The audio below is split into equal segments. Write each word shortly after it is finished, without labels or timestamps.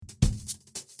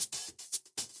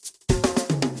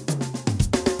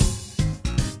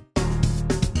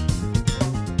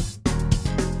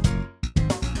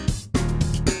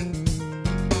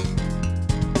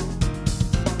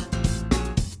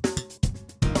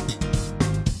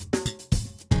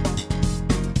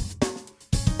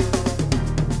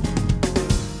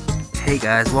Hey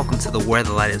guys, welcome to the Where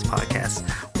the Light Is podcast,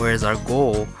 where is our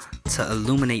goal to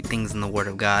illuminate things in the Word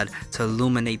of God, to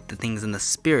illuminate the things in the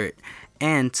Spirit,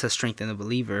 and to strengthen the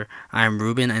believer. I am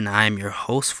Ruben, and I am your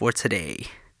host for today.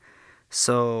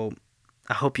 So,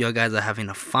 I hope you guys are having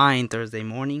a fine Thursday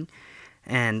morning,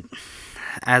 and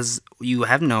as you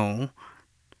have known,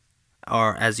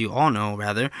 or as you all know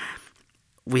rather,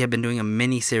 we have been doing a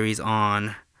mini-series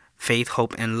on faith,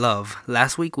 hope, and love.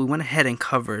 Last week, we went ahead and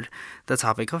covered the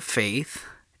topic of faith.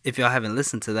 If y'all haven't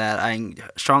listened to that, I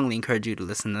strongly encourage you to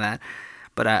listen to that.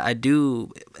 But I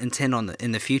do intend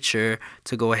in the future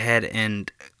to go ahead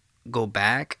and go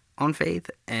back on faith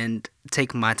and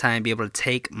take my time, be able to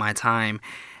take my time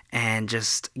and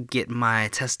just get my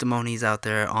testimonies out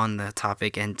there on the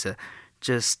topic and to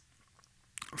just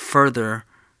further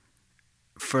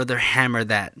hammer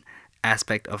that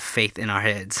aspect of faith in our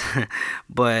heads.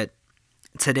 But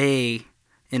today,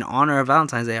 in honor of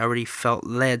Valentine's Day, I already felt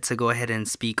led to go ahead and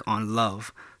speak on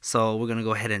love. So we're going to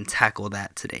go ahead and tackle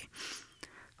that today.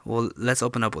 Well, let's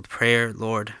open up with prayer.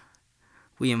 Lord,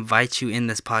 we invite you in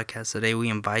this podcast today. We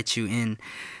invite you in.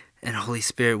 And Holy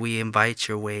Spirit, we invite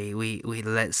your way. We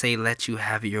let you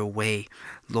have your way.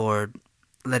 Lord,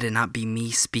 let it not be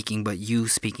me speaking, but you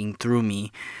speaking through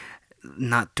me.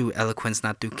 Not through eloquence,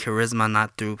 not through charisma,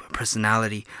 not through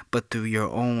personality, but through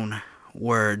your own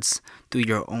words, through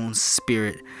your own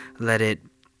spirit. Let it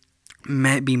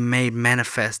be made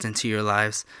manifest into your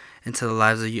lives, into the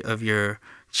lives of your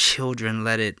children.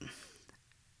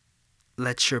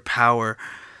 Let your power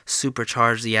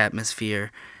supercharge the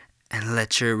atmosphere, and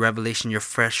let your revelation, your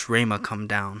fresh rhema come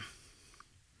down.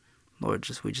 Lord,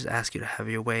 we just ask you to have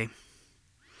your way. In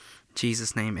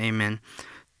Jesus' name, amen.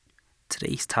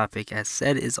 Today's topic, as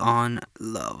said, is on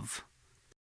love.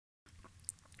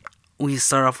 We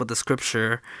start off with the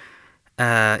scripture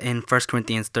in 1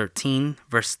 Corinthians 13,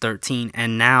 verse 13.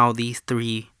 And now these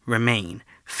three remain: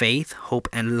 faith, hope,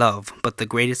 and love. But the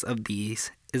greatest of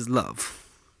these is love.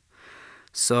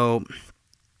 So,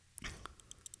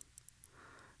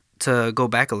 to go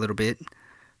back a little bit,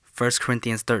 1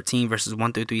 Corinthians 13, verses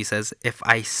 1 through 3 says, "If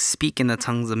I speak in the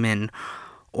tongues of men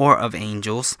or of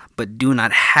angels, but do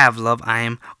not have love, I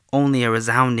am only a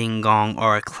resounding gong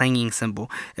or a clanging cymbal.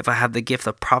 If I have the gift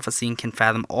of prophecy and can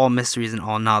fathom all mysteries and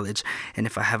all knowledge, and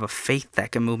if I have a faith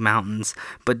that can move mountains,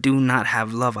 but do not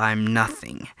have love, I am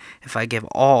nothing. If I give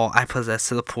all I possess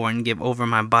to the poor and give over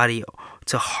my body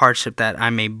to hardship that I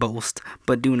may boast,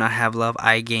 but do not have love,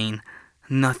 I gain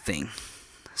nothing."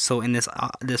 So in this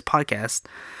podcast,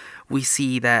 we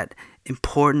see that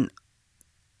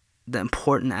the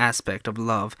important aspect of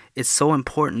love. It's so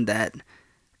important that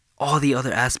all the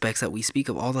other aspects that we speak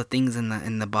of, all the things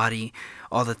in the body,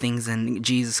 all the things in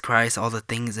Jesus Christ, all the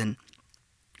things in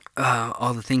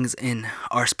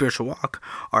our spiritual walk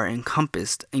are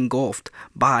engulfed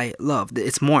by love.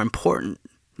 It's more important.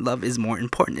 Love is more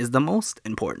important, is the most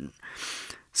important.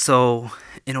 So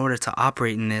in order to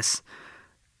operate in this,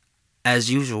 as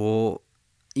usual,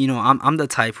 I'm the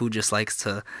type who just likes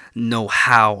to know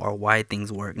how or why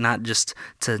things work, not just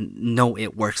to know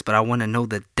it works, but I want to know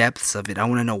the depths of it. I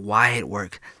want to know why it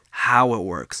works, how it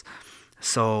works.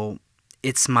 So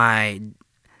it's my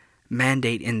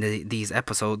mandate in these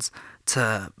episodes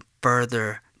to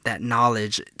further that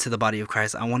knowledge to the body of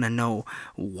Christ. I want to know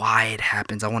why it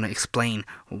happens. I want to explain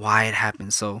why it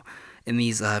happens. So in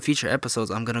these future episodes,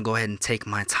 I'm going to go ahead and take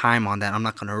my time on that. I'm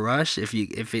not going to rush. If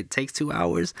it takes 2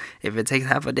 hours, if it takes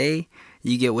half a day,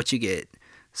 you get what you get.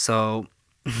 So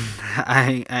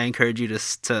I encourage you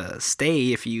to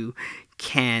stay if you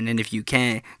can. And if you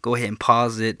can't, go ahead and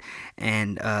pause it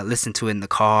and listen to it in the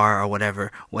car or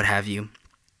whatever, what have you.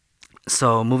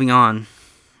 So moving on,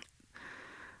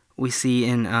 we see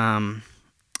in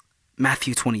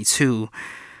Matthew 22,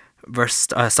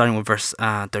 starting with verse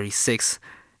 36,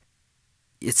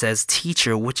 it says,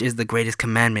 "Teacher, which is the greatest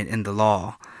commandment in the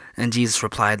law?" And Jesus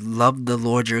replied, "Love the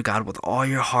Lord your God with all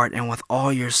your heart and with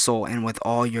all your soul and with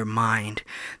all your mind.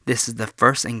 This is the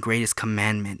first and greatest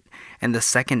commandment. And the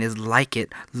second is like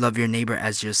it, love your neighbor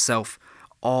as yourself.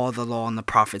 All the law and the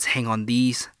prophets hang on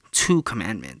these two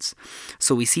commandments."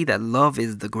 So we see that love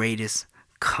is the greatest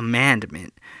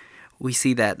commandment. We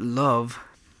see that love,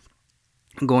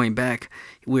 going back,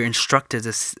 we're instructed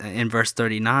in verse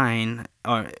 39,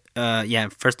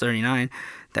 verse 39,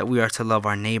 that we are to love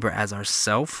our neighbor as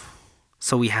ourselves.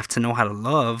 So we have to know how to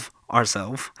love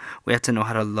ourselves. We have to know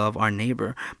how to love our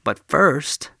neighbor. But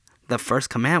first, the first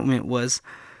commandment was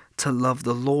to love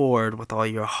the Lord with all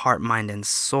your heart, mind, and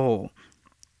soul.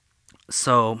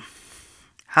 So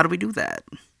how do we do that?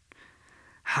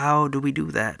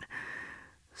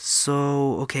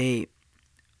 So, okay,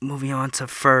 moving on to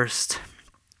first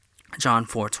John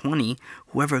 4:20,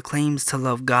 whoever claims to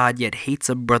love God yet hates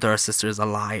a brother or sister is a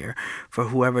liar. For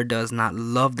whoever does not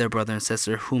love their brother and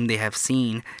sister whom they have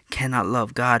seen cannot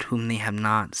love God whom they have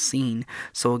not seen.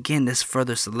 So again, this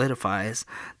further solidifies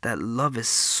that love is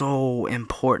so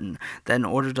important, that in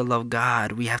order to love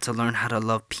God, we have to learn how to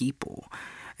love people.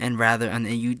 And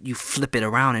you flip it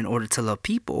around, in order to love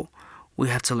people, we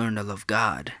have to learn to love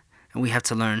God. And we have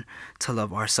to learn to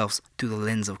love ourselves through the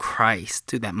lens of Christ,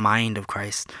 through that mind of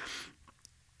Christ.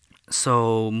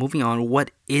 So, moving on,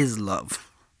 what is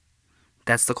love?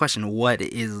 That's the question. What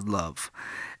is love?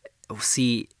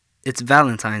 See, it's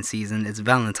Valentine's season. It's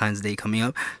Valentine's Day coming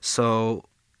up. So,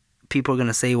 people are going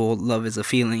to say, well, love is a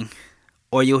feeling.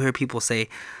 Or you'll hear people say,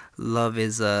 love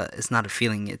is it's not a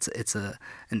feeling. It's an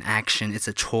action. It's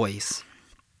a choice.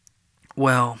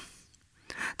 Well,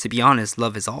 to be honest,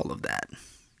 love is all of that.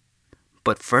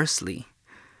 But firstly,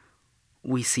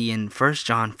 we see in 1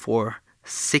 John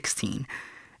 4:16,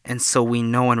 and so we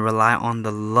know and rely on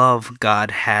the love God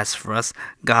has for us.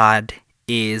 God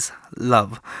is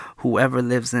love. Whoever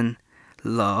lives in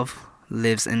love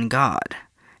lives in God,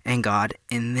 and God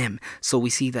in them. So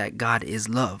we see that God is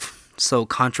love. So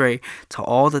contrary to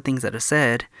all the things that are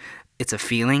said, it's a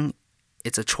feeling,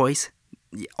 it's a choice,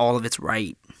 all of it's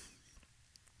right.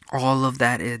 All of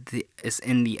that is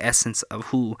in the essence of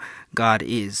who God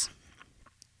is.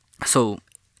 So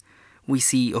we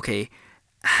see, okay,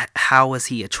 how was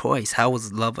he a choice? How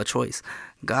was love a choice?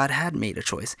 God had made a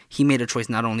choice. He made a choice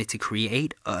not only to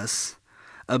create us,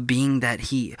 a being that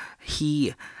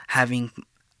he having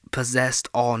possessed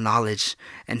all knowledge,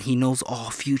 and he knows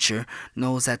all future,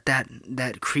 knows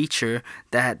that creature,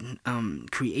 that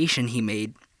creation he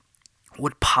made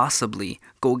would possibly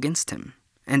go against him,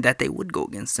 and that they would go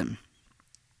against him.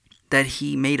 That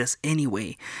he made us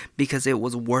anyway, because it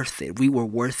was worth it. We were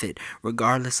worth it,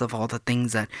 regardless of all the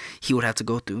things that he would have to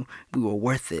go through. We were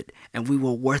worth it, and we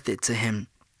were worth it to him.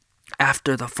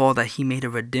 After the fall, that he made a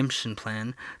redemption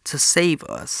plan to save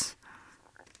us.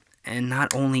 And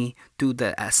not only through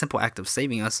the simple act of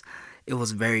saving us, it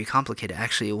was very complicated.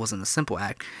 Actually, it wasn't a simple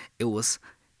act. It was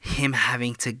him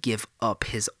having to give up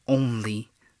his only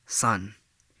son.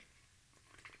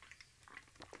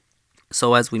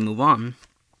 So as we move on,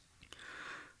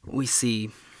 we see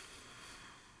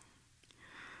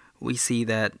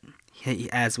that,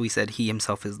 as we said, he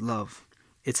himself is love.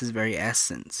 It's his very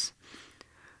essence.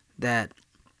 That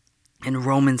in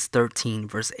Romans 13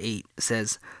 verse 8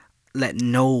 says, let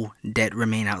no debt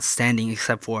remain outstanding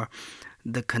except for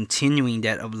the continuing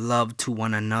debt of love to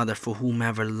one another, for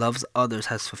whomever loves others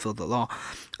has fulfilled the law.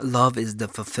 Love is the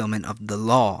fulfillment of the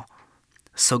law.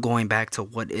 So going back to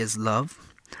what is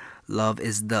love? Love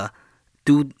is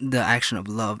through the action of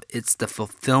love, it's the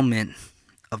fulfillment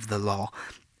of the law.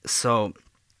 So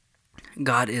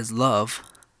God is love.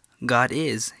 God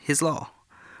is his law.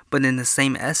 But in the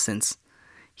same essence,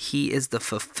 he is the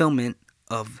fulfillment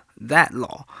of that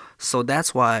law. So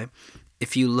that's why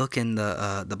if you look in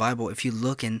the Bible, if you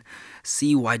look and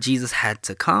see why Jesus had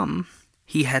to come,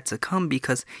 he had to come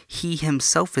because he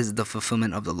himself is the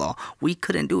fulfillment of the law. We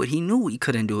couldn't do it. He knew we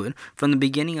couldn't do it from the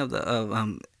beginning of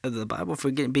the Bible.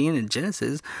 Beginning in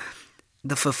Genesis,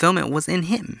 the fulfillment was in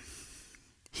him.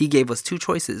 He gave us two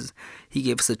choices. He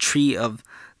gave us a tree of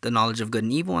the knowledge of good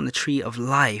and evil and the tree of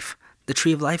life. The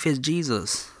tree of life is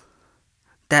Jesus.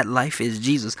 That life is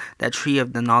Jesus. That tree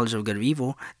of the knowledge of good and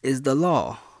evil is the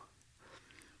law.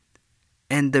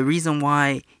 And the reason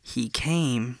why he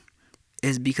came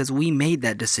is because we made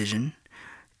that decision.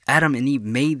 Adam and Eve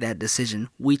made that decision.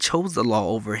 We chose the law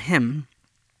over him.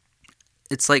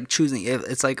 It's like choosing.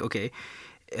 It's like, okay,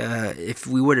 if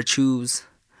we were to choose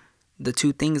the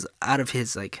two things out of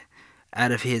his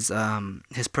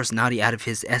personality, out of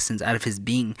his essence, out of his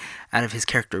being, out of his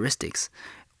characteristics,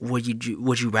 would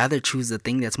you rather choose the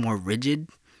thing that's more rigid,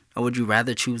 or would you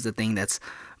rather choose the thing that's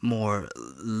more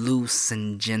loose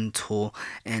and gentle?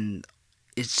 And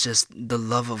it's just the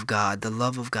love of God. The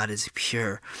love of God is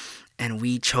pure, and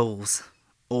we chose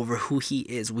over who he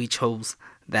is. We chose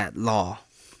that law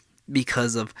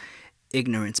because of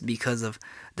ignorance, because of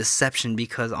deception,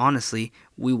 because honestly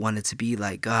we wanted to be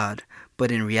like God.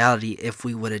 But in reality, if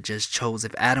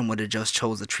Adam would have just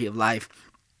chose the tree of life,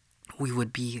 we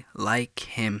would be like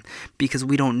him, because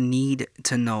we don't need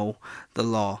to know the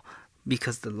law,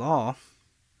 because the law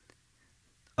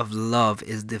of love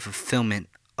is the fulfillment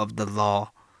of the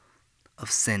law of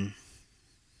sin.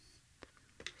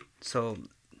 So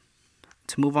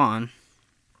to move on,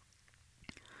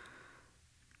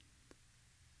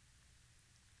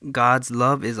 God's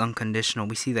love is unconditional.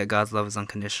 We see that God's love is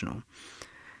unconditional.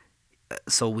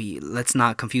 So let's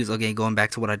not confuse. Okay, going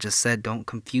back to what I just said, don't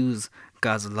confuse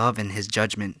God's love and his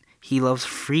judgment. He loves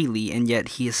freely, and yet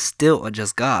he is still a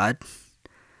just God.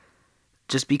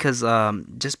 Just because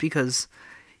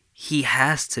he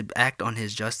has to act on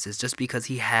his justice, just because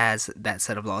he has that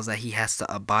set of laws that he has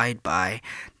to abide by,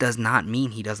 does not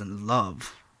mean he doesn't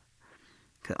love.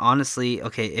 'Cause honestly,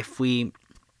 okay, if we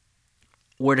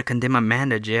were to condemn a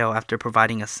man to jail after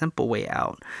providing a simple way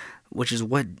out, which is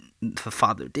what the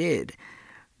Father did,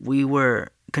 we were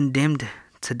condemned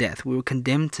to death. We were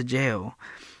condemned to jail.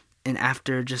 And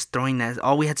after just throwing that,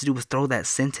 all we had to do was throw that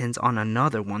sentence on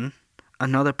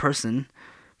another person,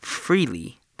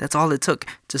 freely. That's all it took.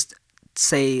 Just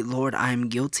say, Lord, I am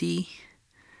guilty,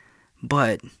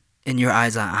 but in your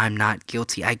eyes, I'm not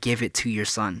guilty. I give it to your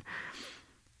son.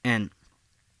 And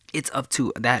it's up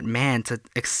to that man to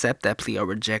accept that plea or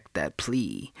reject that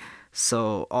plea.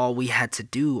 So all we have to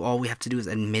do is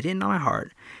admit it in my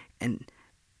heart, and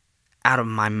out of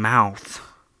my mouth,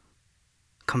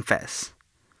 confess.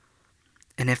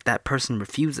 And if that person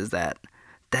refuses that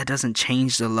doesn't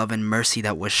change the love and mercy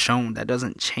that was shown. That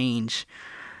doesn't change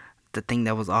the thing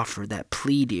that was offered, that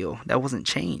plea deal. That wasn't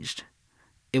changed.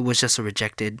 It was just a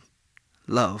rejected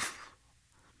love.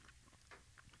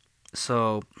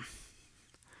 So,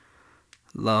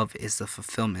 love is the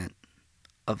fulfillment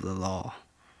of the law.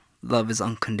 Love is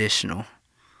unconditional.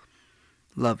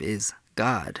 Love is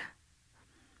God.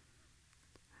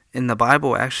 In the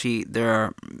Bible, actually, there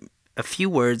are a few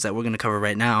words that we're going to cover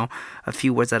right now, a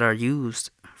few words that are used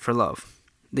for love.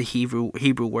 The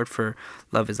Hebrew word for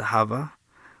love is ahava,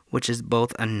 which is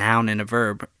both a noun and a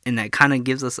verb, and that kind of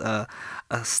gives us a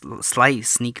slight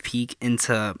sneak peek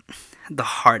into the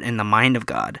heart and the mind of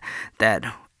God, that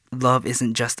love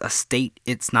isn't just a state,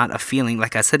 it's not a feeling.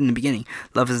 Like I said in the beginning,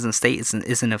 love isn't a state,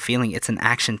 isn't a feeling, it's an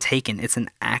action taken, it's an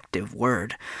active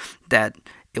word. That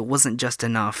it wasn't just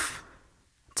enough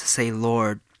to say,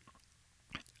 Lord,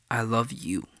 I love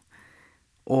you.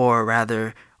 Or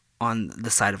rather, on the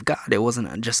side of God, it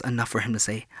wasn't just enough for him to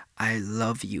say, I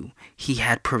love you. He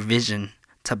had provision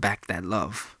to back that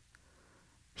love.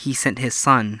 He sent his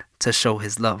son to show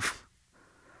his love.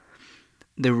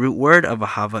 The root word of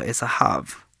ahava is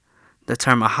ahav. The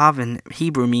term ahav in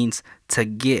Hebrew means to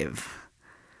give.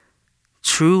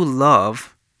 True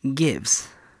love gives.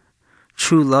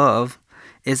 True love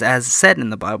is, as said in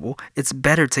the Bible, it's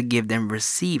better to give than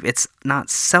receive. It's not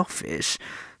selfish.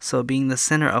 So being the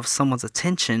center of someone's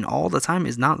attention all the time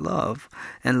is not love.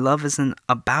 And love isn't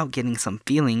about getting some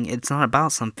feeling. It's not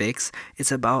about some fix.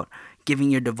 It's about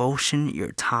giving your devotion,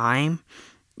 your time.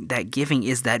 That giving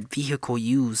is that vehicle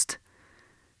used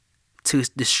to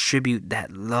distribute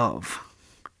that love.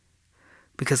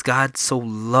 Because God so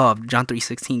loved, John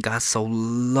 3:16, God so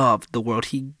loved the world,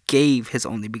 he gave his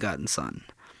only begotten son.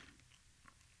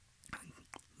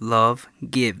 Love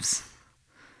gives.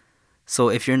 So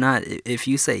if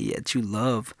you say that you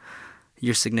love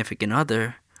your significant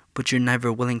other, but you're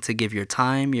never willing to give your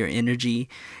time, your energy,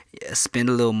 spend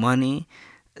a little money,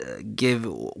 give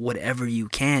whatever you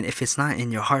can, if it's not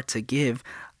in your heart to give,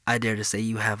 I dare to say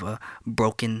you have a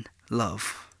broken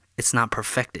love. It's not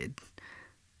perfected.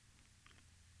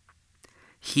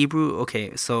 Hebrew,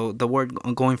 okay, so the word,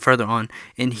 going further on,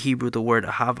 in Hebrew, the word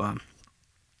ahava,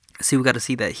 see, we got to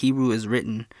see that Hebrew is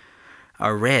written,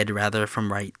 or read rather,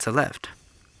 from right to left.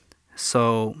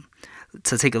 So,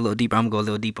 to take a little deeper, I'm going to go a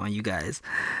little deeper on you guys.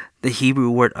 The Hebrew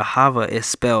word ahava is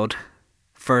spelled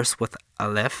first with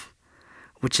aleph,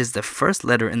 which is the first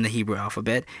letter in the Hebrew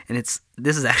alphabet, and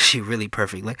this is actually really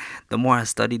perfect. Like, the more I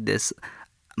studied this,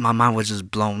 my mind was just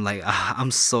blown. Like,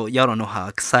 y'all don't know how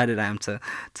excited I am to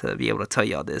be able to tell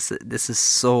y'all this. This is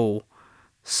so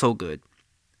good.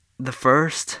 The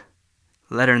first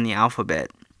letter in the alphabet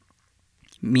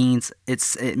means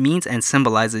and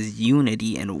symbolizes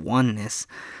unity and oneness.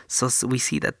 So we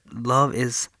see that love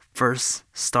is first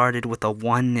started with a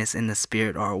oneness in the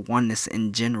spirit, or a oneness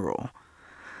in general.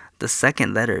 The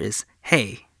second letter is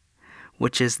He,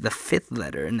 which is the fifth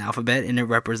letter in the alphabet, and it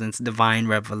represents divine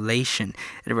revelation.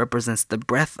 It represents the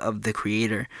breath of the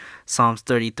Creator. Psalms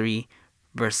 33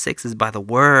 verse 6 is, by the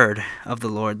word of the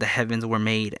Lord the heavens were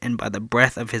made, and by the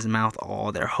breath of his mouth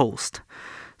all their host.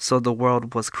 So the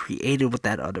world was created with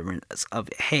that utterance of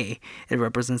He. It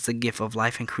represents the gift of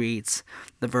life and creates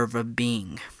the verb of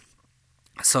being.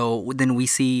 So then we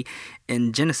see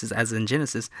in Genesis,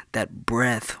 that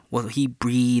breath, well, he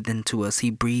breathed into us. He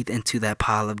breathed into that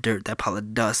pile of dirt, that pile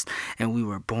of dust, and we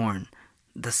were born.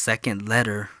 The second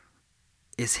letter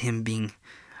is him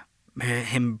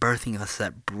birthing us,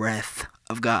 that breath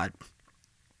of God.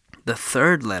 The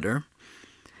third letter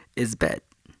is Bet.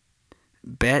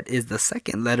 Bet is the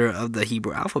second letter of the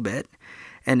Hebrew alphabet,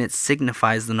 and it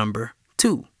signifies the number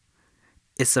 2.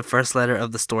 It's the first letter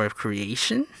of the story of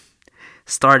creation,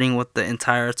 starting with the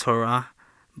entire Torah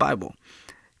Bible.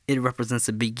 It represents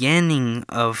the beginning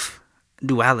of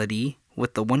duality,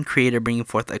 with the one creator bringing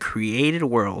forth a created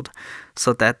world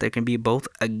so that there can be both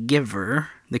a giver,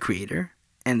 the creator,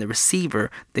 and the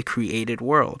receiver, the created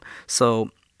world. So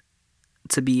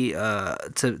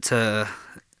to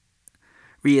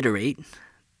reiterate,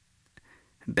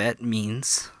 bet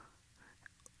means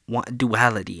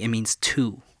duality. It means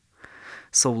 2.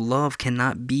 So love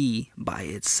cannot be by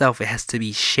itself. It has to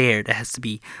be shared. It has to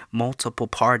be multiple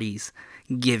parties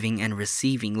giving and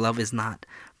receiving. Love is not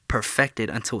perfected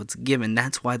until it's given.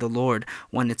 That's why the Lord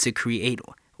wanted to create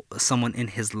someone in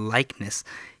his likeness.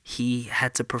 He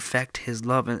had to perfect his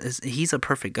love. And he's a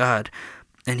perfect God,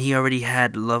 and he already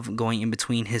had love going in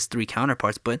between his 3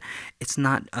 counterparts, but it's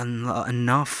not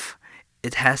enough.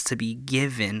 It has to be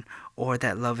given, or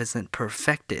that love isn't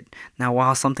perfected. Now,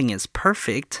 while something is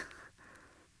perfect,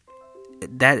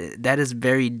 that is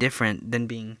very different than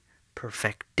being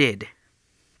perfected.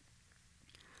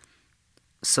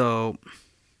 So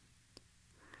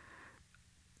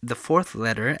the 4th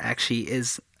letter actually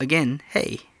is, again,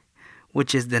 Hey,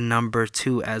 which is the number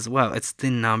 2 as well. It's the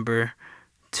number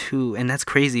 2, and that's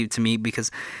crazy to me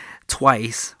because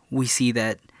twice we see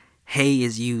that Hey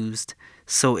is used,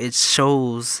 so it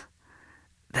shows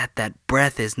that that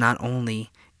breath is not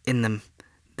only in the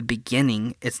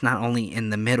beginning, it's not only in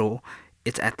the middle,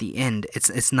 it's at the end.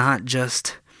 It's not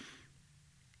just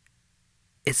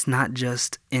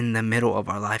in the middle of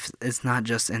our life. It's not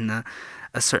just in a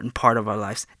certain part of our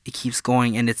lives. It keeps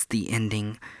going, and it's the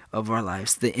ending of our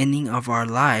lives. The ending of our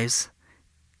lives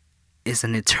is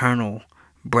an eternal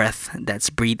breath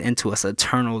that's breathed into us,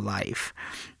 eternal life.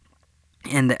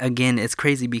 And again, it's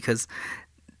crazy because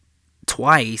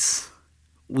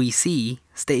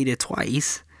stated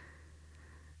twice,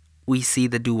 we see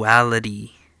the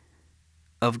duality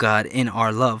of God in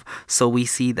our love. So we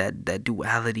see that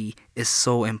duality is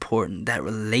so important. That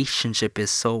relationship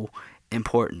is so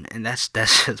important, and that's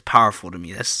just powerful to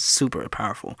me. That's super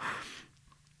powerful.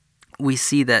 We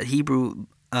see that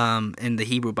in the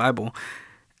Hebrew Bible,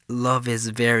 love is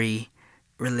very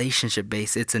relationship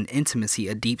based. It's an intimacy,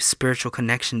 a deep spiritual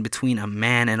connection between a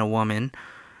man and a woman,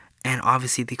 and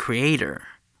obviously the creator,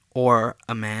 or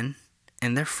a man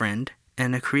and their friend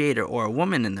and a creator, or a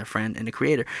woman and their friend and a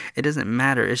creator. It doesn't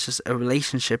matter. It's just a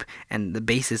relationship, and the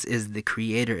basis is the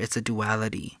creator. It's a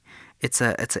duality. It's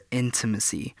an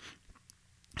intimacy.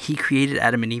 He created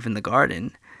Adam and Eve in the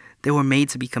garden. They were made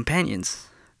to be companions.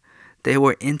 They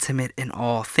were intimate in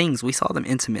all things. We saw them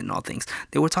intimate in all things.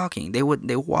 They were talking. They were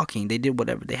walking. They did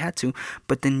whatever they had to.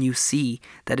 But then you see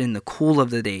that in the cool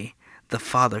of the day, the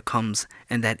Father comes,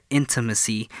 and that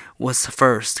intimacy was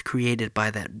first created by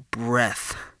that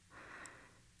breath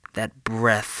that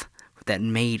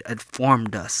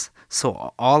formed us.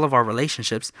 So all of our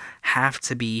relationships have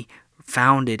to be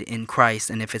founded in Christ,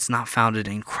 and if it's not founded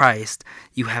in Christ,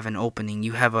 you have an opening,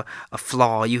 you have a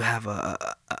flaw, you have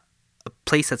a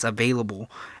place that's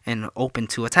available and open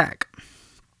to attack.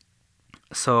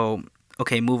 So,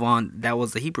 okay, move on. That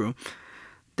was the Hebrew.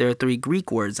 There are 3 Greek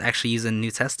words actually used in the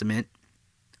New Testament,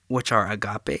 which are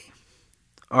agape,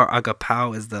 or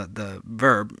agapao is the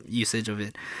verb usage of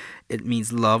it. It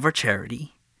means love or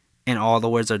charity, and all the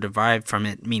words are derived from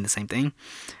it mean the same thing.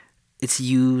 It's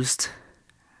used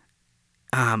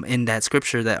in that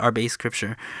scripture, that our base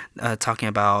scripture, talking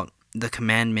about the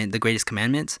commandment, the greatest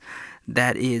commandments.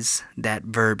 That is that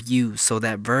verb used. So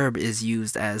that verb is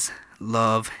used as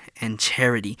love and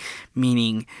charity,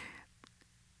 meaning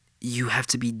you have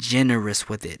to be generous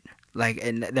with it.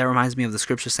 And that reminds me of the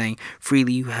scripture saying,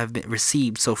 freely you have been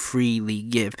received, so freely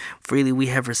give. Freely we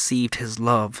have received his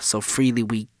love, so freely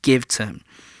we give to him,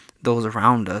 those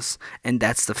around us. And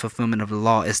that's the fulfillment of the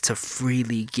law, is to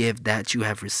freely give that you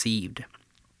have received.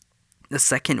 The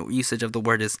second usage of the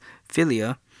word is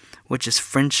philia, which is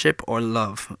friendship or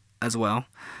love as well.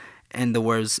 And the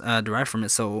words derive from it.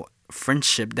 So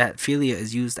friendship, that philia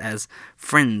is used as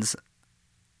friends,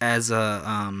 as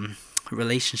a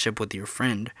relationship with your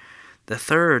friend. The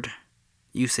third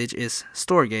usage is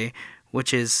storge,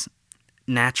 which is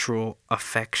natural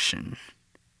affection.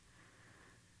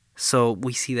 So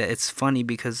we see that it's funny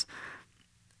because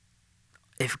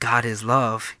if God is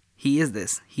love, he is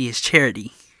this. He is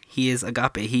charity. He is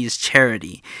agape. He is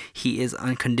charity. He is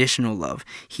unconditional love.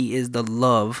 He is the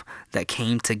love that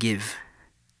came to give.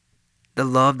 The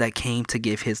love that came to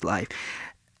give his life.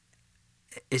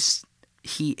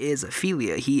 He is a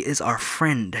philia. He is our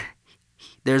friend.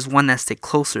 There's one that sticks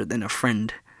closer than a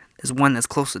friend. There's one that's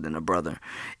closer than a brother.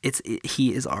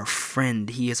 He is our friend.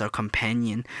 He is our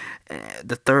companion.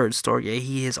 The third, storge,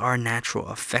 he is our natural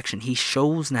affection. He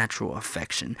shows natural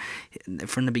affection.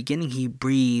 From the beginning, he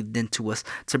breathed into us.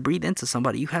 To breathe into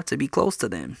somebody, you have to be close to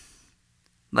them.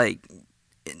 Like,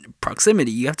 in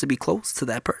proximity, you have to be close to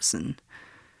that person.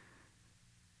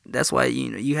 That's why,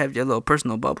 you have your little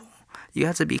personal bubble. You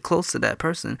have to be close to that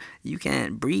person. You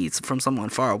can't breathe from someone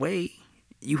far away.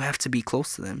 You have to be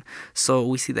close to them. So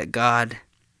we see that God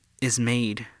is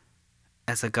made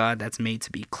as a God that's made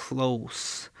to be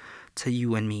close to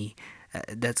you and me.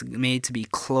 That's made to be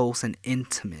close and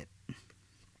intimate.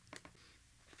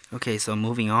 Okay, so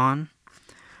moving on.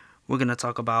 We're going to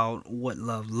talk about what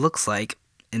love looks like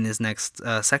in this next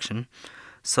section.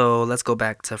 So let's go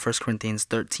back to 1 Corinthians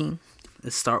 13.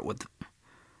 Let's start with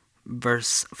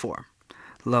verse 4.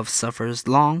 Love suffers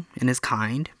long and is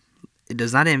kind. It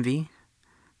does not envy,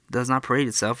 does not parade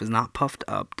itself, is not puffed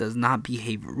up, does not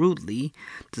behave rudely,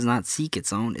 does not seek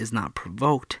its own, is not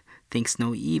provoked, thinks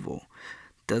no evil,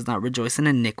 does not rejoice in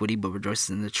iniquity, but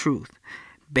rejoices in the truth,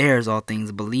 bears all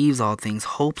things, believes all things,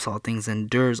 hopes all things,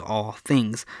 endures all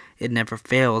things. It never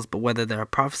fails, but whether there are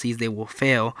prophecies, they will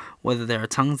fail. Whether there are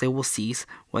tongues, they will cease.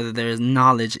 Whether there is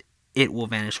knowledge, it will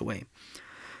vanish away.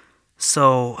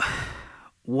 So,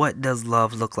 what does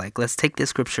love look like? Let's take this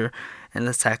scripture and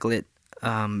let's tackle it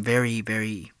very,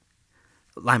 very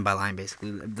line by line,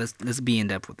 basically. Let's be in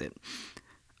depth with it.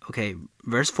 Okay,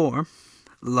 verse 4.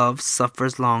 Love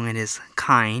suffers long and is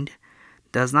kind,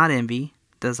 does not envy,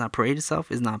 does not parade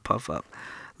itself, is not puffed up.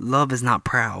 Love is not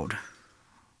proud.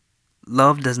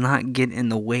 Love does not get in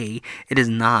the way. It is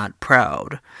not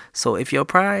proud. So if you're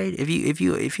you're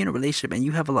in a relationship and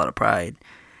you have a lot of pride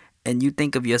and you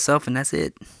think of yourself and that's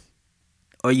it,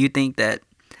 or you think that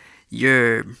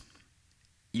you're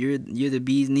the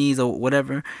bee's knees or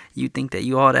whatever, you think that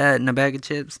you all that in a bag of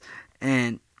chips,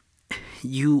 and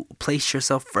you place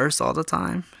yourself first all the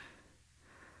time,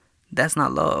 that's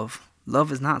not love.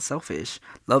 Love is not selfish.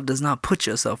 Love does not put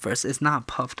yourself first. It's not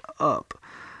puffed up.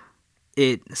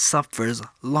 It suffers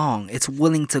long. It's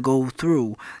willing to go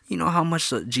through. You know how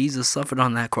much Jesus suffered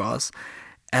on that cross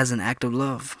as an act of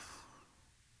love.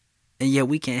 And yet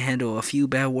we can't handle a few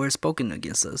bad words spoken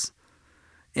against us.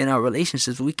 In our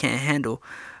relationships, we can't handle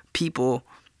people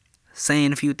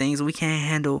saying a few things. We can't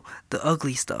handle the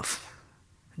ugly stuff.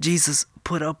 Jesus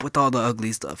put up with all the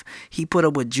ugly stuff. He put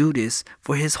up with Judas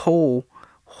for his whole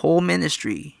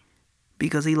ministry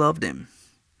because he loved him.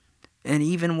 And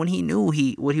even when he knew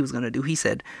what he was going to do, he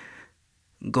said,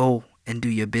 go and do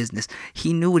your business.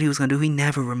 He knew what he was going to do. He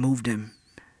never removed him.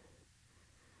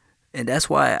 And that's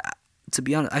why, to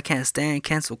be honest, I can't stand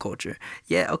cancel culture.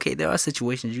 Yeah, okay, there are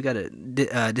situations you got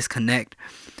to disconnect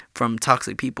from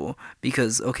toxic people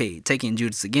because, okay, taking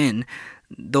Judas again,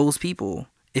 those people,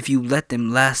 if you let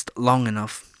them last long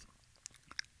enough,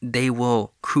 they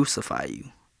will crucify you.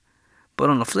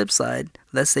 But on the flip side,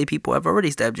 let's say people have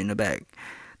already stabbed you in the back.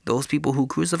 Those people who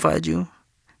crucified you,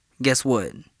 guess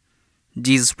what?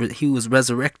 Jesus, he was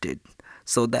resurrected.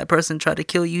 So that person tried to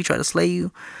kill you, tried to slay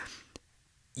you,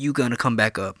 you're gonna come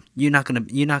back up. You're not gonna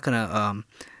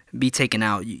be taken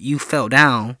out. You fell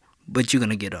down, but you're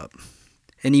gonna get up.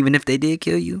 And even if they did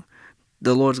kill you,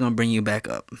 the Lord's gonna bring you back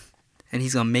up, and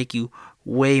He's gonna make you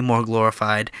way more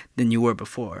glorified than you were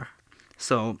before.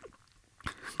 So,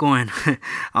 I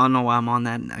don't know why I'm on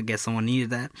that. I guess someone needed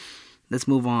that. Let's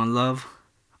move on. Love.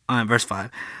 Verse 5.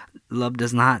 Love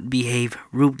does not behave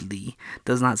rudely,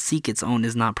 does not seek its own,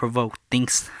 is not provoked,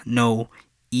 thinks no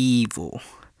evil.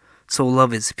 So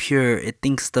love is pure. It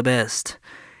thinks the best.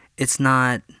 It's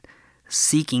not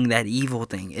seeking that evil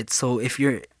thing. So if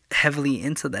you're heavily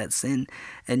into that sin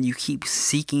and you keep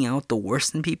seeking out the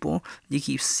worst in people, you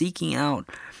keep seeking out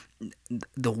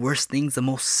the worst things, the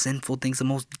most sinful things, the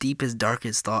most deepest,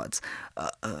 darkest thoughts,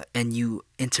 and you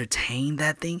entertain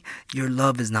that thing, your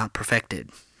love is not perfected.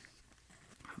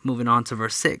 Moving on to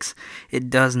verse 6. It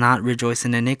does not rejoice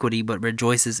in iniquity, but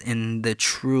rejoices in the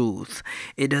truth.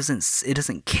 It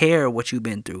doesn't care what you've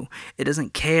been through. It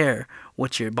doesn't care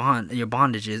what your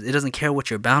bondage is. It doesn't care what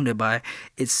you're bounded by.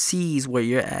 It sees where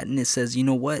you're at and it says, you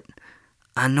know what?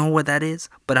 I know what that is,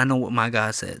 but I know what my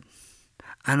God said.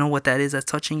 I know what that is that's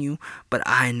touching you, but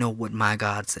I know what my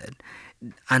God said.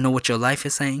 I know what your life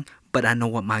is saying, but I know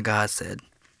what my God said.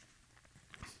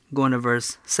 Going to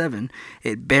verse 7,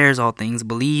 it bears all things,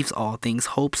 believes all things,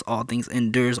 hopes all things,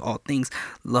 endures all things.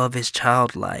 Love is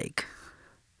childlike.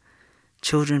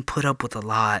 Children put up with a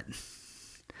lot.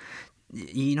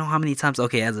 You know how many times,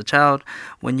 okay, as a child,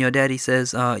 when your daddy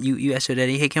says, you ask your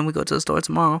daddy, hey, can we go to the store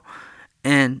tomorrow?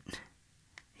 And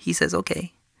he says,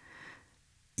 okay.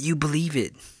 You believe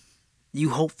it. You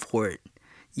hope for it.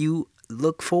 You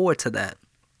look forward to that.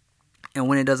 And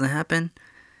when it doesn't happen,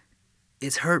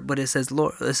 it's hurt, but it says,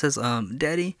 Lord, it says,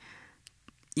 Daddy,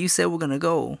 you said we're going to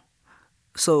go.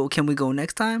 So can we go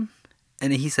next time?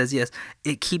 And then he says, yes.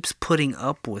 It keeps putting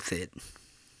up with it.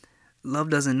 Love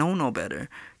doesn't know no better.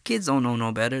 Kids don't know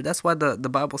no better. That's why the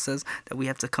Bible says that we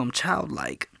have to come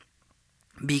childlike.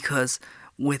 Because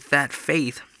with that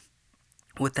faith,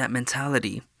 with that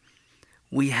mentality,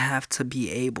 we have to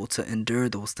be able to endure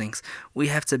those things. We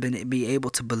have to be able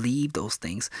to believe those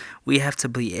things. We have to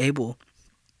be able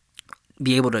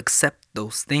to accept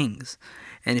those things.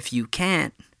 And if you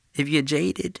can't, if you're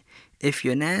jaded, if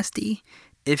you're nasty,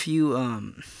 if you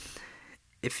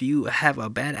have a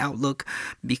bad outlook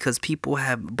because people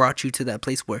have brought you to that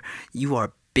place where you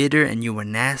are bitter and you are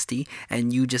nasty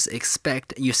and you just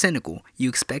expect, you're cynical, you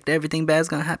expect everything bad's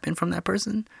gonna happen from that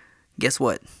person, guess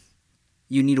what?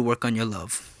 You need to work on your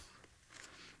love.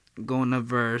 Going to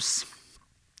verse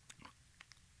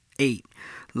 8.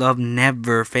 Love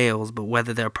never fails, but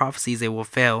whether there are prophecies, they will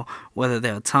fail. Whether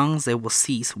there are tongues, they will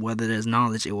cease. Whether there's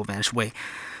knowledge, it will vanish away.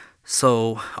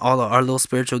 So all of our little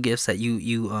spiritual gifts that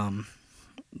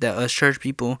that us church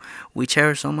people, we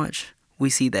cherish so much, we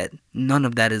see that none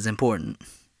of that is important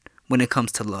when it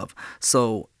comes to love.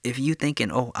 So if you thinking,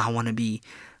 oh, I want to be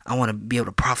able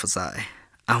to prophesy,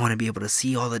 I want to be able to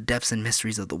see all the depths and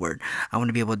mysteries of the word, I want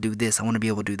to be able to do this, I want to be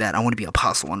able to do that, I want to be an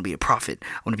apostle, I want to be a prophet,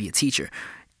 I want to be a teacher.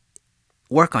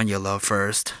 Work on your love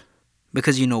first.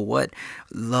 Because you know what?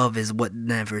 Love is what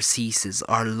never ceases.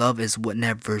 Our love is what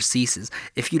never ceases.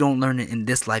 If you don't learn it in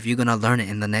this life, you're going to learn it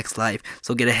in the next life.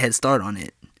 So get a head start on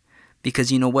it. Because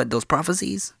you know what? Those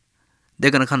prophecies, they're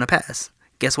going to come to pass.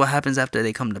 Guess what happens after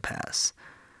they come to pass?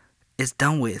 It's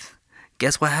done with.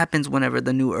 Guess what happens whenever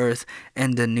the new earth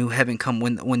and the new heaven come?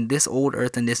 When this old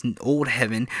earth and this old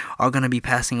heaven are going to be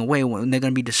passing away, when they're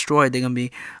going to be destroyed, they're going to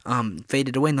be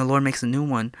faded away, and the Lord makes a new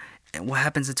one. And what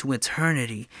happens into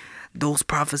eternity? Those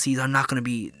prophecies are not going to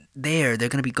be there. They're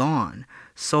going to be gone.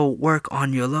 So work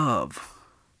on your love.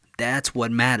 That's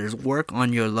what matters. Work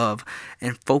on your love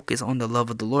and focus on the love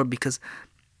of the Lord, because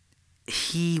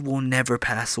He will never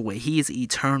pass away. He is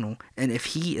eternal. And if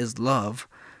He is love,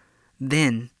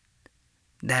 then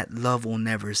that love will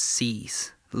never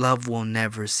cease. Love will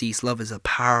never cease. Love is a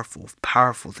powerful,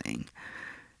 powerful thing.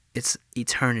 It's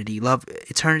eternity.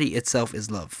 Eternity itself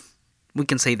is love. We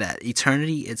can say that.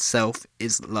 Eternity itself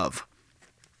is love.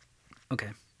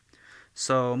 Okay.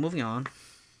 So, moving on.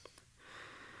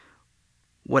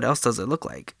 What else does it look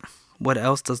like? What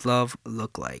else does love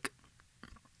look like?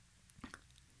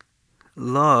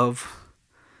 Love,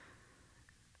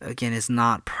 again, is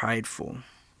not prideful.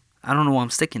 I don't know why I'm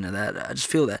sticking to that. I just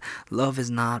feel that love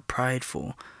is not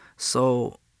prideful.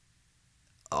 So,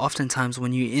 oftentimes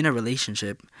when you're in a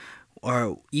relationship,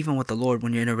 or even with the Lord,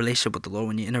 when you're in a relationship with the Lord,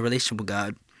 when you're in a relationship with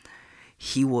God,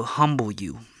 He will humble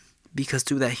you, because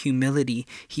through that humility,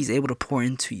 He's able to pour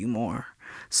into you more.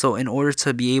 So in order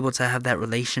to be able to have that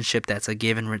relationship that's a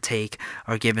give and take,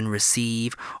 or give and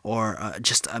receive, or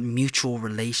just a mutual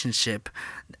relationship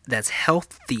that's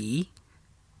healthy,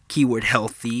 keyword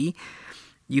healthy,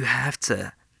 you have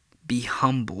to be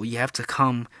humble. You have to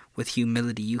come with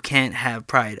humility. You can't have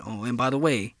pride. Oh, and by the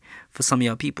way, for some of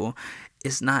y'all people,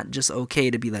 it's not just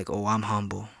okay to be like, oh, I'm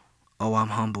humble. Oh, I'm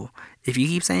humble. If you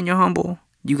keep saying you're humble,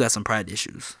 you got some pride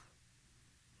issues.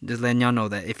 Just letting y'all know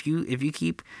that if you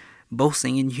keep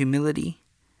boasting in humility,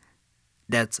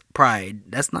 that's pride.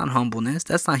 That's not humbleness.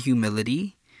 That's not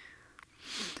humility.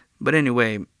 But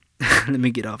anyway, let me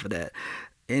get off of that.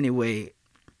 Anyway,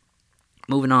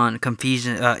 moving on.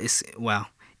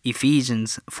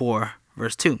 Ephesians 4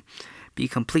 verse 2. Be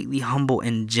completely humble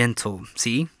and gentle.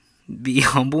 See? Be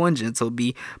humble and gentle.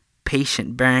 Be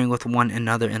patient, bearing with one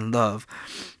another in love.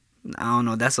 I don't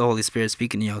know. That's the Holy Spirit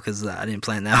speaking to y'all, because I didn't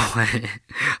plan that one.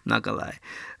 I'm not going to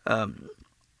lie.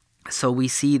 So we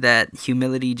see that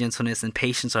humility, gentleness, and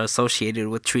patience are associated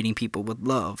with treating people with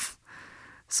love.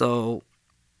 So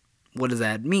what does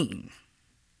that mean?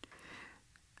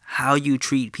 How you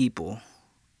treat people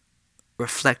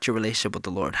reflect your relationship with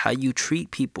the Lord. How you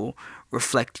treat people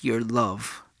reflect your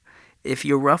love. If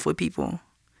you're rough with people,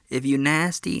 if you're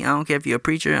nasty, I don't care if you're a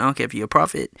preacher, I don't care if you're a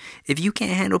prophet. If you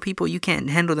can't handle people, you can't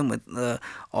handle them with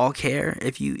all care.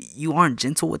 If you aren't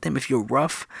gentle with them, if you're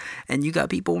rough and you got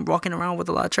people walking around with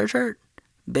a lot of church hurt,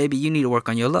 baby, you need to work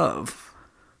on your love.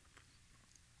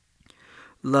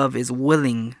 Love is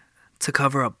willing to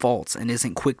cover up faults and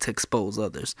isn't quick to expose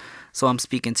others. So I'm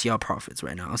speaking to y'all prophets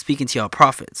right now. I'm speaking to y'all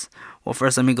prophets. Well,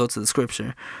 first let me go to the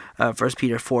scripture. 1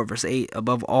 Peter 4 verse 8.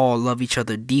 Above all, love each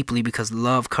other deeply, because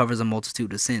love covers a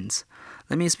multitude of sins.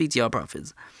 Let me speak to y'all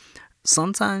prophets.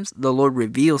 Sometimes the Lord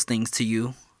reveals things to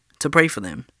you to pray for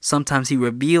them. Sometimes He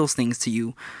reveals things to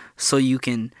you so you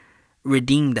can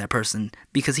redeem that person,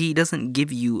 because He doesn't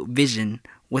give you vision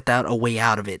without a way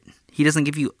out of it. He doesn't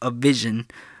give you a vision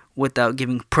without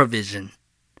giving provision.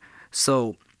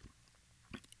 So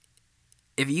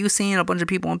if you seeing a bunch of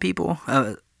people in people,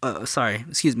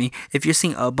 if you're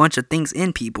seeing a bunch of things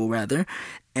in people rather,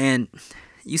 and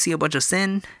you see a bunch of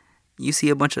sin, you see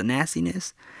a bunch of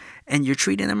nastiness, and you're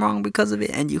treating them wrong because of it,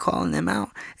 and you calling them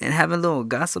out and having little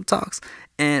gossip talks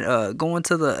and going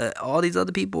to the all these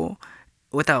other people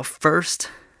without first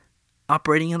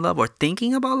operating in love or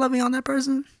thinking about loving on that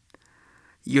person,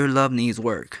 your love needs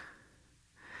work.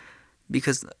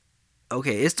 Because,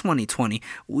 okay, it's 2020.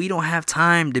 We don't have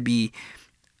time to be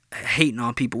hating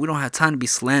on people. We don't have time to be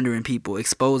slandering people,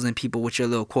 exposing people with your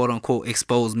little quote-unquote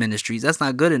exposed ministries. That's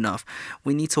not good enough.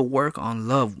 We need to work on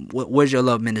love. Where's your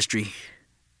love ministry?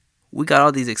 We got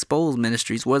all these exposed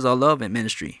ministries. Where's our love in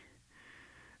ministry?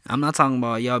 I'm not talking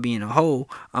about y'all being a hoe.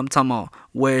 I'm talking about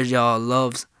where's y'all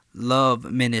love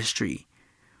ministry.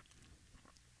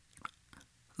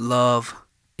 Love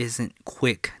isn't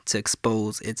quick to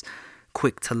expose. It's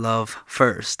quick to love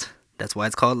first. That's why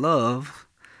it's called love.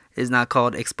 It's not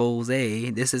called expose.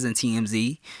 This isn't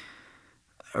TMZ.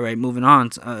 All right, moving on.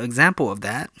 An example of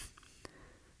that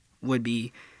would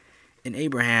be in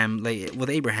Abraham, with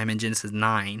Abraham in Genesis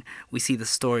 9, we see the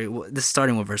story. This is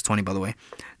starting with verse 20, by the way.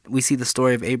 We see the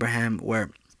story of Abraham where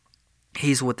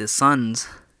he's with his sons,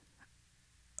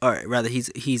 or rather, he's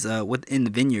within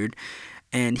the vineyard,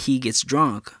 and he gets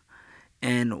drunk.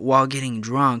 And while getting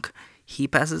drunk, he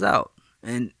passes out.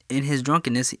 And in his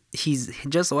drunkenness, he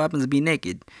just so happens to be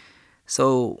naked.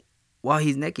 So while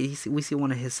he's naked, we see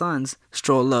one of his sons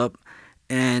stroll up,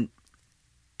 and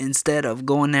instead of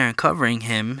going there and covering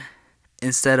him,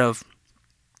 instead of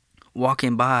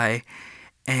walking by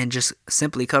and just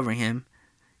simply covering him,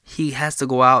 he has to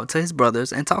go out to his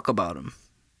brothers and talk about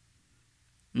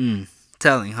him.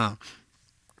 Telling, huh?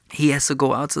 He has to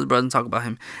go out to his brothers and talk about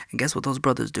him. And guess what those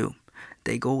brothers do?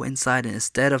 They go inside, and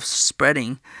instead of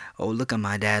spreading, oh, look at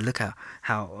my dad, look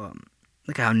how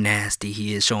nasty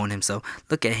he is showing himself.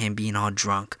 Look at him being all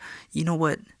drunk. You know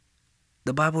what?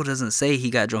 The Bible doesn't say he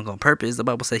got drunk on purpose. The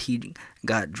Bible said he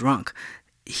got drunk.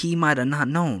 He might have not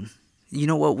known. You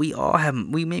know what?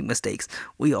 We make mistakes.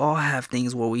 We all have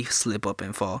things where we slip up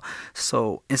and fall.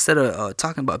 So instead of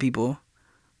talking about people,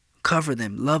 cover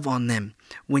them, love on them.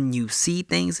 When you see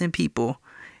things in people,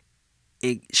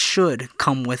 it should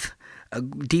come with a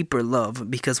deeper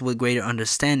love, because with greater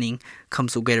understanding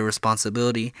comes with greater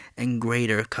responsibility and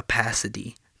greater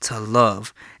capacity to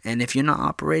love. And if you're not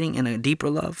operating in a deeper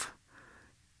love,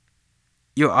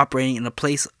 you're operating in a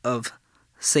place of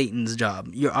Satan's job.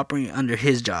 You're operating under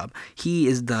his job. He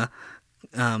is the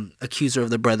accuser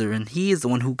of the brethren. He is the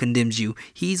one who condemns you.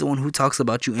 He's the one who talks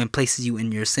about you and places you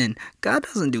in your sin. God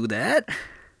doesn't do that.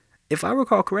 If I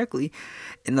recall correctly,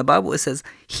 in the Bible it says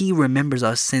he remembers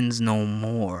our sins no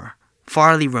more.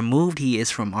 Farly removed he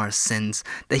is from our sins,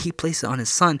 that he placed it on his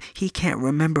son. He can't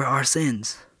remember our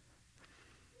sins.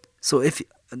 So if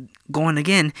going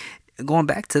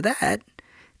back to that,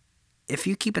 if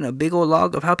you're keeping a big old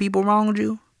log of how people wronged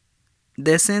you,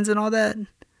 their sins and all that,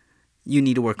 you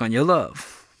need to work on your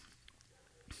love.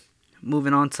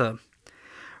 Moving on to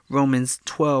Romans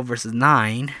 12 verses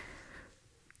 9,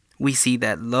 we see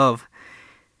that love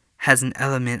has an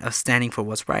element of standing for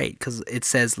what's right, because it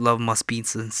says love must be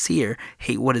sincere,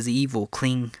 hate what is evil,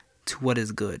 cling to what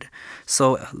is good.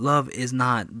 So love is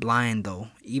not blind, though.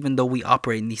 Even though we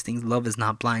operate in these things, love is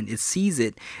not blind. It sees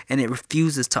it and it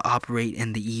refuses to operate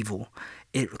in the evil.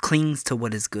 It clings to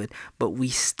what is good, but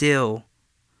it still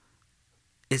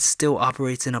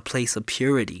operates in a place of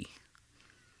purity.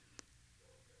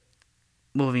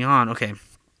 Moving on, okay.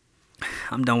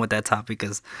 I'm done with that topic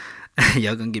because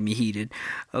y'all gonna get me heated.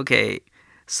 Okay,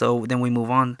 so then we move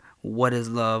on. What is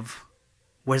love?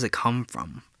 Where does it come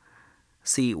from?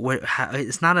 See,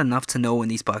 it's not enough to know in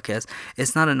these podcasts.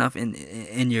 It's not enough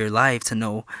in your life to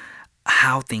know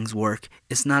how things work.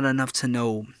 It's not enough to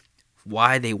know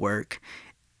why they work.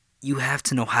 You have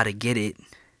to know how to get it.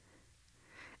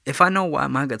 If I know why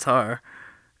my guitar,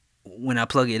 when I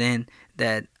plug it in,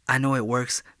 that I know it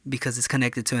works because it's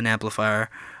connected to an amplifier,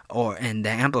 and the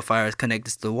amplifier is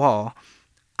connected to the wall,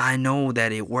 I know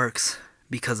that it works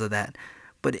because of that.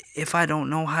 But if I don't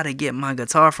know how to get my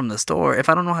guitar from the store, if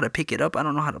I don't know how to pick it up, I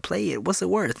don't know how to play it, what's it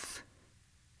worth?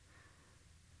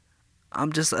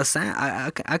 I'm just a sound.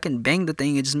 I can bang the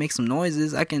thing and just make some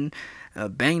noises. I can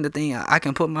bang the thing. I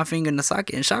can put my finger in the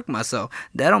socket and shock myself.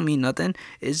 That don't mean nothing.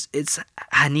 It's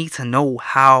I need to know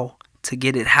how to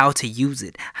get it, how to use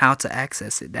it, how to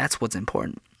access it. That's what's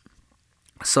important.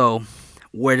 So,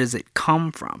 where does it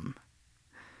come from?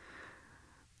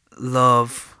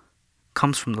 Love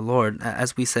comes from the Lord.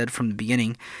 As we said from the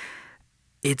beginning,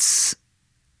 it's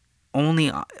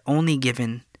only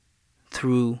given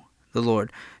through the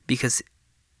Lord, because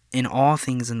in all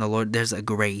things in the Lord there's a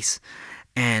grace,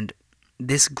 and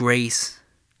this grace,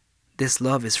 this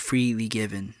love is freely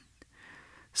given.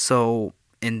 So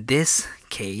in this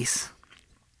case,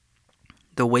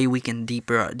 the way we can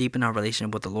deepen our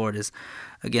relationship with the Lord is,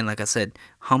 again, like I said,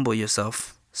 humble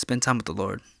yourself, spend time with the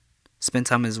Lord, spend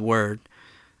time in His Word.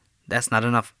 That's not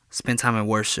enough. Spend time in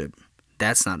worship.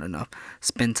 That's not enough.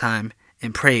 Spend time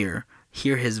in prayer.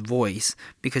 Hear His voice,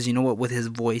 because you know what? With His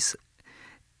voice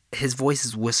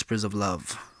is whispers of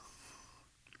love.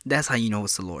 That's how you know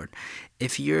it's the Lord.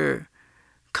 If you're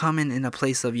coming in a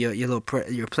place of your little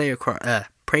prayer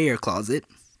closet,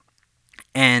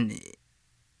 and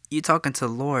you're talking to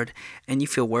the Lord, and you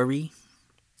feel worry,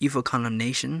 you feel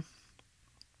condemnation,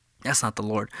 that's not the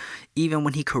Lord. Even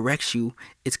when He corrects you,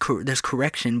 there's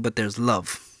correction, but there's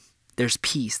love, there's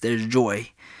peace, there's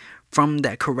joy. From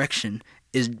that correction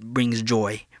brings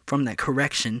joy. From that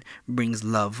correction brings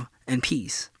love and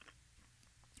peace.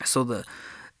 So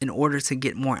in order to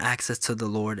get more access to the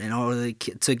Lord, in order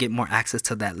to get more access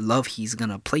to that love He's going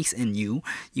to place in you,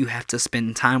 you have to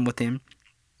spend time with Him.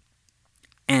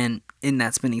 And in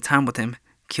that spending time with Him,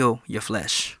 kill your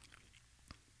flesh.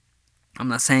 I'm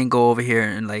not saying go over here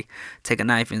and like take a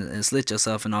knife and slit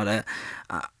yourself and all that.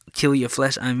 Kill your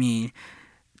flesh. I mean,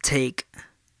 take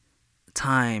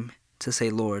time to say,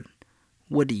 Lord,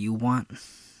 what do you want?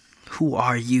 Who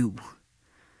are you?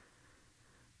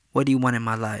 What do you want in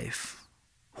my life?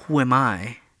 Who am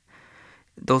I?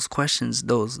 Those questions,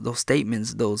 those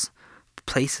statements, those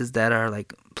places that are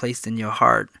like placed in your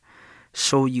heart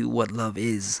show you what love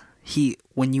is.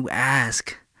 When you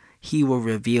ask, He will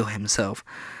reveal Himself.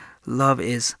 Love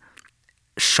is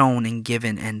shown and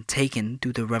given and taken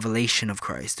through the revelation of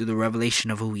Christ, through the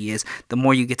revelation of who He is. The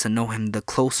more you get to know Him, the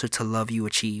closer to love you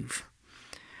achieve.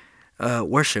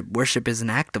 Worship is an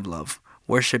act of love.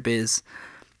 Worship is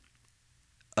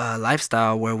a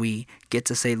lifestyle where we get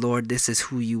to say, Lord, this is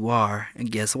who you are.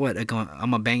 And guess what? I'm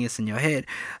going to bang this in your head.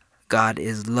 God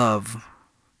is love.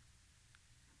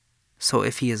 So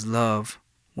if He is love,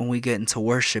 when we get into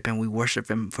worship and we worship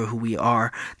Him for who we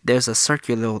are, there's a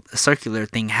circular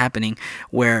thing happening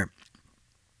where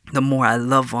the more I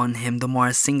love on Him, the more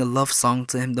I sing a love song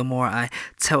to Him, the more I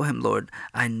tell Him, Lord,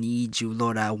 I need you.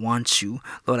 Lord, I want you.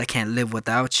 Lord, I can't live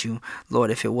without you.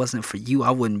 Lord, if it wasn't for you,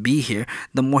 I wouldn't be here.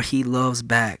 The more He loves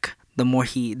back, the more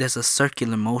there's a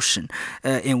circular motion.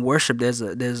 In worship, there's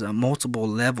a multiple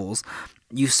levels.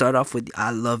 You start off with,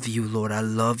 I love you, Lord. I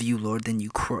love you, Lord. Then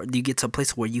you get to a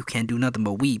place where you can't do nothing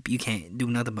but weep. You can't do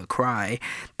nothing but cry.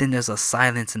 Then there's a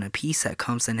silence and a peace that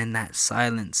comes, and in that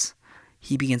silence,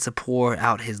 He begins to pour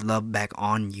out His love back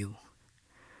on you.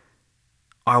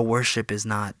 Our worship is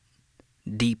not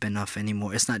deep enough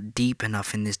anymore. It's not deep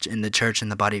enough in the church, in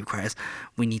the body of Christ.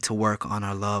 We need to work on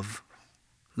our love.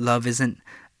 Love isn't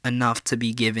enough to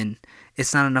be given.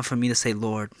 It's not enough for me to say,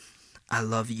 Lord, I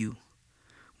love you,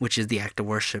 which is the act of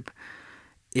worship.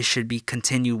 It should be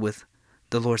continued with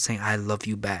the Lord saying, I love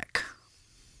you back.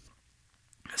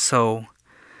 So,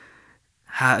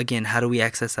 how do we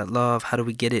access that love? How do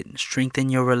we get it? Strengthen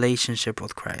your relationship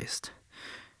with Christ.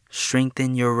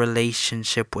 Strengthen your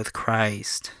relationship with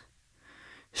Christ.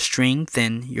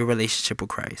 Strengthen your relationship with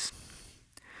Christ.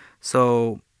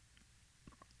 So,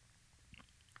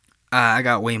 I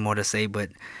got way more to say, but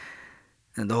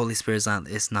the Holy Spirit's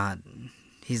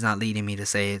He's not leading me to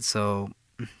say it. So,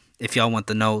 if y'all want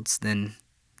the notes, then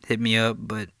hit me up.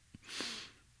 But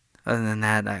other than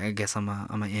that, I guess I'm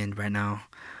gonna end right now.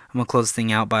 I'm going to close this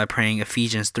thing out by praying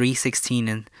Ephesians 3:16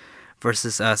 and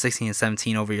verses 16 and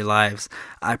 17 over your lives.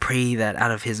 I pray that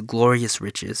out of His glorious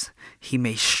riches, He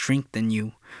may strengthen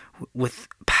you with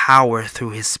power through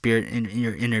His Spirit in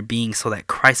your inner being, so that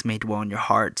Christ may dwell in your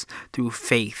hearts through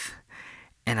faith.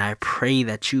 And I pray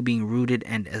that you being rooted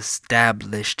and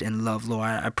established in love, Lord.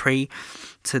 I pray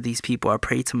to these people. I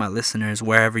pray to my listeners,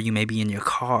 wherever you may be, in your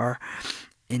car,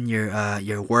 in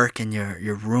your work, in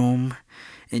your room,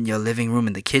 in your living room,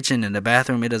 in the kitchen, in the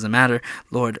bathroom, it doesn't matter.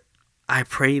 Lord, I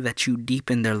pray that you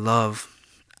deepen their love.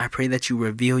 I pray that you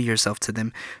reveal yourself to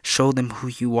them, show them who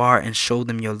you are, and show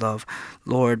them your love.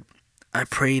 Lord, I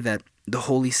pray that the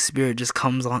Holy Spirit just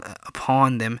comes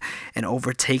upon them and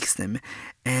overtakes them,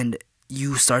 and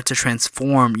you start to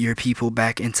transform your people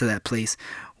back into that place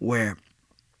where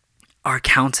our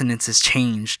countenance is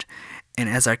changed, And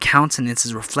as our countenance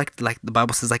is reflected, like the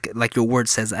Bible says, like your word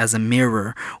says, as a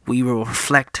mirror, we will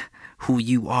reflect who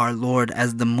you are, Lord,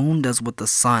 as the moon does with the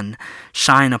sun.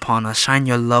 Shine upon us, shine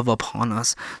your love upon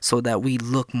us, so that we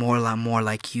look more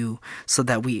like you, so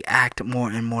that we act more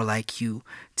and more like you.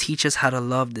 Teach us how to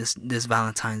love this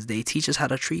Valentine's Day. Teach us how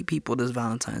to treat people this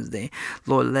Valentine's Day.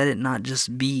 Lord, let it not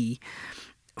just be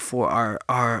for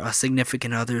our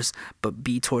significant others, but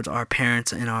be towards our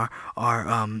parents and our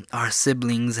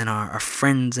siblings and our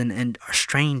friends and our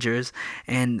strangers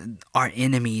and our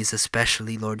enemies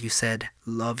especially. Lord, you said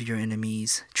love your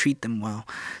enemies, treat them well.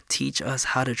 Teach us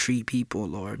how to treat people,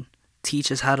 Lord.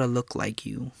 Teach us how to look like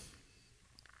you.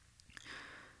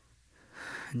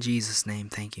 In Jesus' name,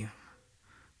 thank you.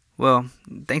 Well,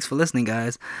 thanks for listening,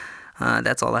 guys.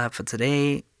 That's all I have for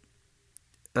today.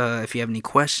 If you have any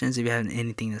questions, if you have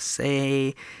anything to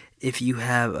say, if you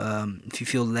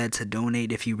feel led to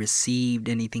donate, if you received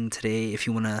anything today, if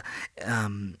you want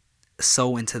to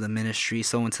sow into the ministry,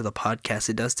 sow into the podcast,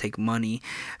 it does take money.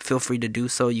 Feel free to do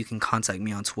so. You can contact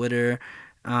me on Twitter.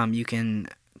 You can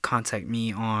contact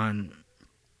me on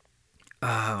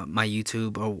my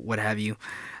YouTube or what have you.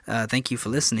 Thank you for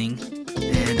listening,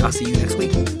 and I'll see you next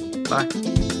week.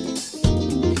 Bye.